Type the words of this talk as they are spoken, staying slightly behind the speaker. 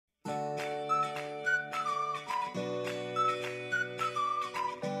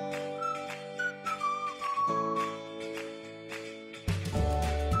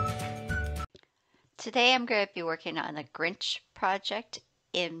Today I'm going to be working on a Grinch project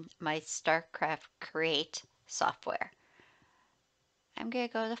in my StarCraft CREATE software. I'm going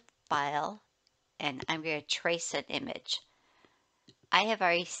to go to File and I'm going to trace an image. I have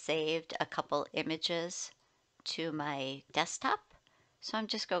already saved a couple images to my desktop, so I'm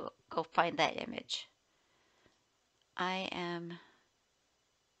just going to go find that image. I am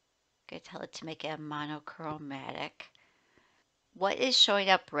going to tell it to make it a monochromatic. What is showing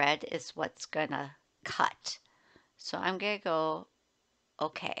up red is what's going to cut. So I'm going to go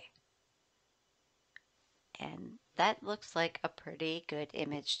OK. And that looks like a pretty good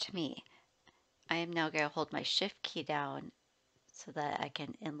image to me. I am now going to hold my shift key down so that I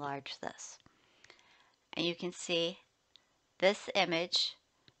can enlarge this. And you can see this image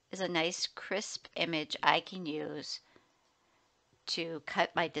is a nice crisp image I can use to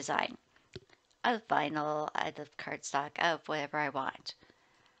cut my design out of vinyl, out of cardstock, out of whatever I want.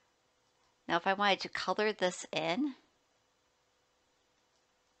 Now if I wanted to color this in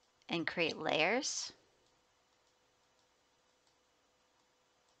and create layers,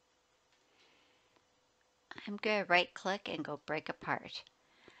 I'm going to right click and go break apart.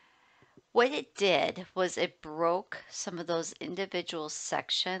 What it did was it broke some of those individual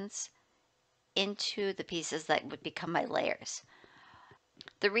sections into the pieces that would become my layers.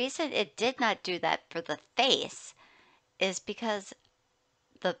 The reason it did not do that for the face is because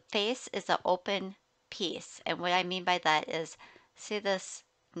the face is an open piece. And what I mean by that is, see this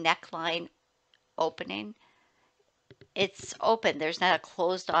neckline opening? It's open. There's not a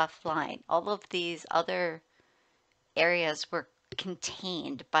closed off line. All of these other areas were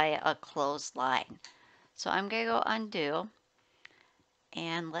contained by a closed line. So I'm going to go undo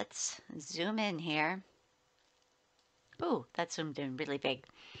and let's zoom in here. Ooh, that zoomed in really big.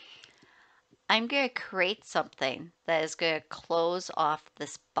 I'm going to create something that is going to close off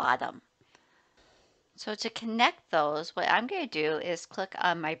this bottom. So to connect those, what I'm going to do is click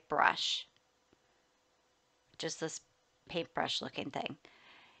on my brush, just this paintbrush looking thing.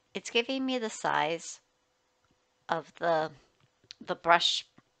 It's giving me the size of the brush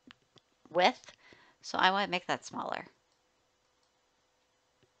width, so I want to make that smaller.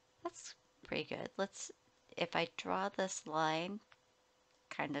 That's pretty good. If I draw this line,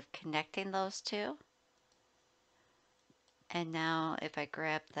 kind of connecting those two, and now if I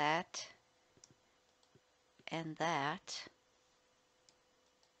grab that and that,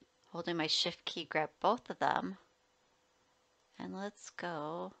 holding my shift key, grab both of them, and let's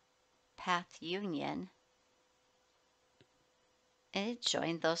go path union, and it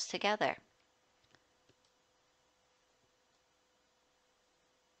joined those together.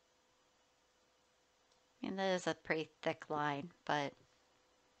 And that is a pretty thick line, but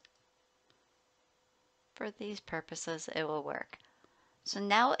for these purposes it will work. So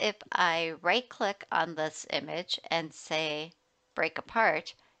now if I right click on this image and say break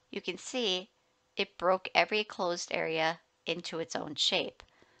apart, you can see it broke every closed area into its own shape.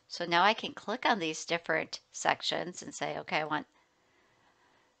 So now I can click on these different sections and say, okay, I want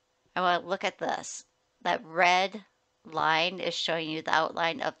to look at this. That red line is showing you the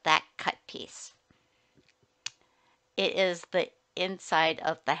outline of that cut piece. It is the inside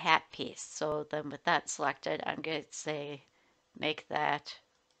of the hat piece. So then with that selected, I'm going to say make that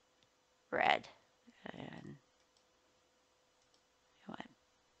red. And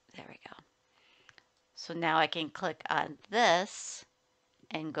there we go. So now I can click on this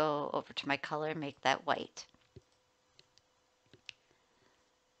and go over to my color, make that white.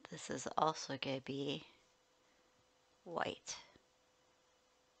 This is also going to be white.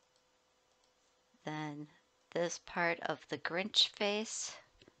 Then this part of the Grinch face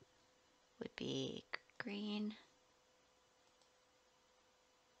would be green.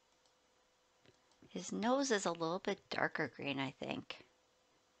 His nose is a little bit darker green, I think.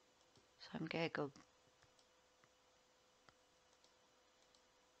 So I'm going to go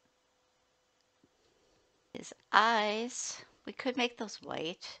his eyes. We could make those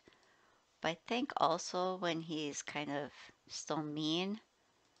white, but I think also when he's kind of still mean,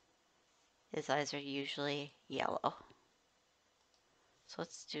 his eyes are usually yellow. So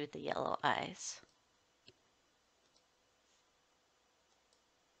let's do the yellow eyes.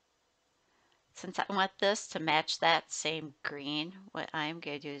 Since I want this to match that same green, what I'm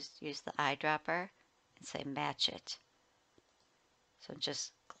going to do is use the eyedropper and say match it. So I'm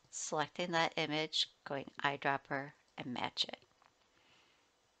just selecting that image, going eyedropper and match it.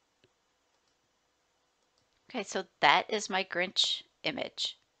 Okay, so that is my Grinch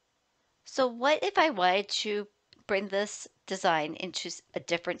image. So what if I wanted to bring this design into a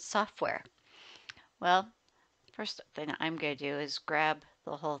different software? Well, first thing I'm going to do is grab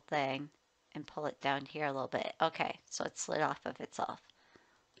the whole thing and pull it down here a little bit. Okay, so it slid off of itself.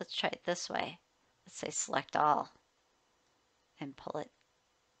 Let's try it this way. Let's say select all and pull it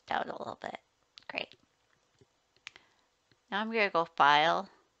down a little bit. Great. Now I'm going to go File,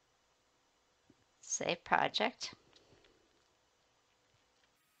 Save Project.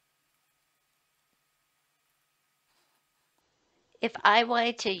 If I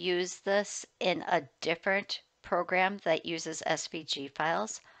wanted to use this in a different program that uses SVG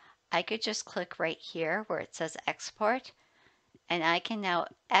files, I could just click right here where it says Export, and I can now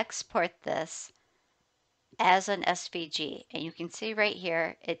export this as an SVG. And you can see right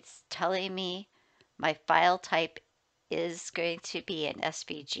here, it's telling me my file type is going to be an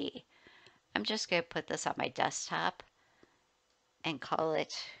SVG. I'm just going to put this on my desktop and call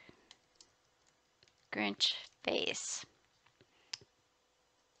it Grinch Face.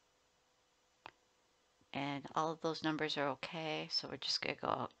 And all of those numbers are okay, so we're just going to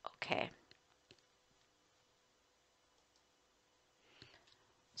go okay.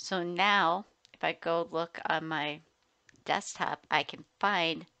 So now, if I go look on my desktop, I can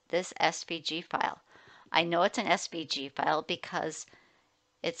find this SVG file. I know it's an SVG file because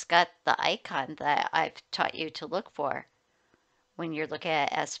it's got the icon that I've taught you to look for when you're looking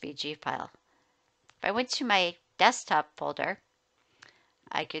at an SVG file. If I went to my desktop folder,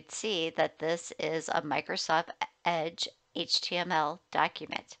 I could see that this is a Microsoft Edge HTML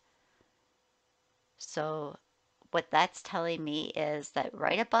document. So what that's telling me is that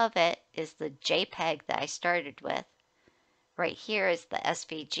right above it is the JPEG that I started with. Right here is the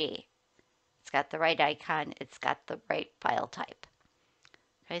SVG. It's got the right icon, it's got the right file type.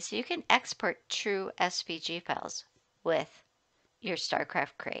 Okay, so you can export true SVG files with your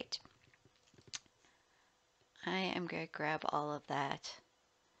StarCraft CREATE. I am going to grab all of that,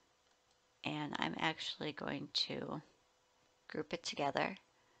 and I'm actually going to group it together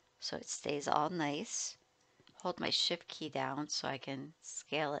so it stays all nice. Hold my shift key down so I can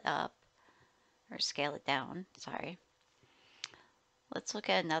scale it up, or scale it down, sorry. Let's look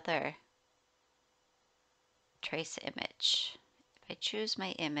at another trace image. If I choose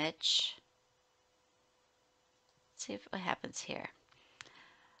my image, let's see what happens here.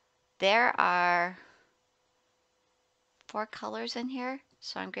 There are 4 colors in here,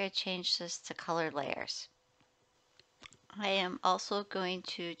 so I'm going to change this to color layers. I am also going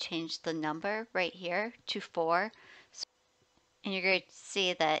to change the number right here to 4. And you're going to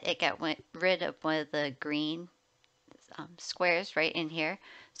see that it got rid of one of the green squares right in here.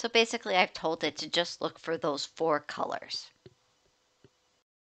 So basically I've told it to just look for those 4 colors.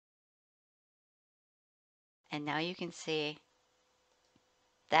 And now you can see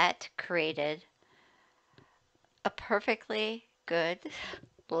that created a perfectly good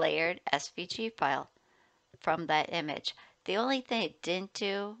layered SVG file from that image. The only thing it didn't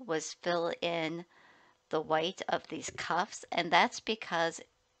do was fill in the white of these cuffs, and that's because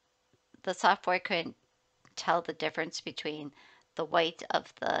the software couldn't tell the difference between the white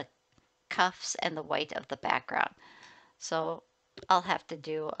of the cuffs and the white of the background. So I'll have to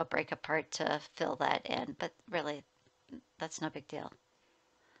do a break apart to fill that in, but really that's no big deal.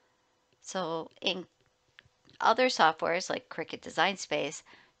 So in other softwares like Cricut Design Space,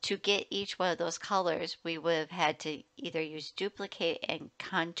 to get each one of those colors, we would have had to either use duplicate and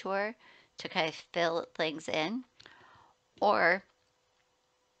contour to kind of fill things in, or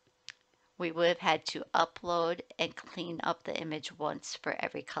we would have had to upload and clean up the image once for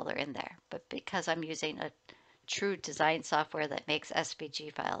every color in there. But because I'm using a true design software that makes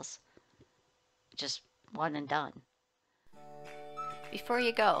SVG files, just one and done. Before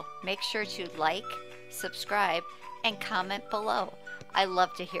you go, make sure to like, subscribe, and comment below. I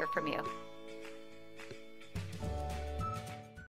love to hear from you.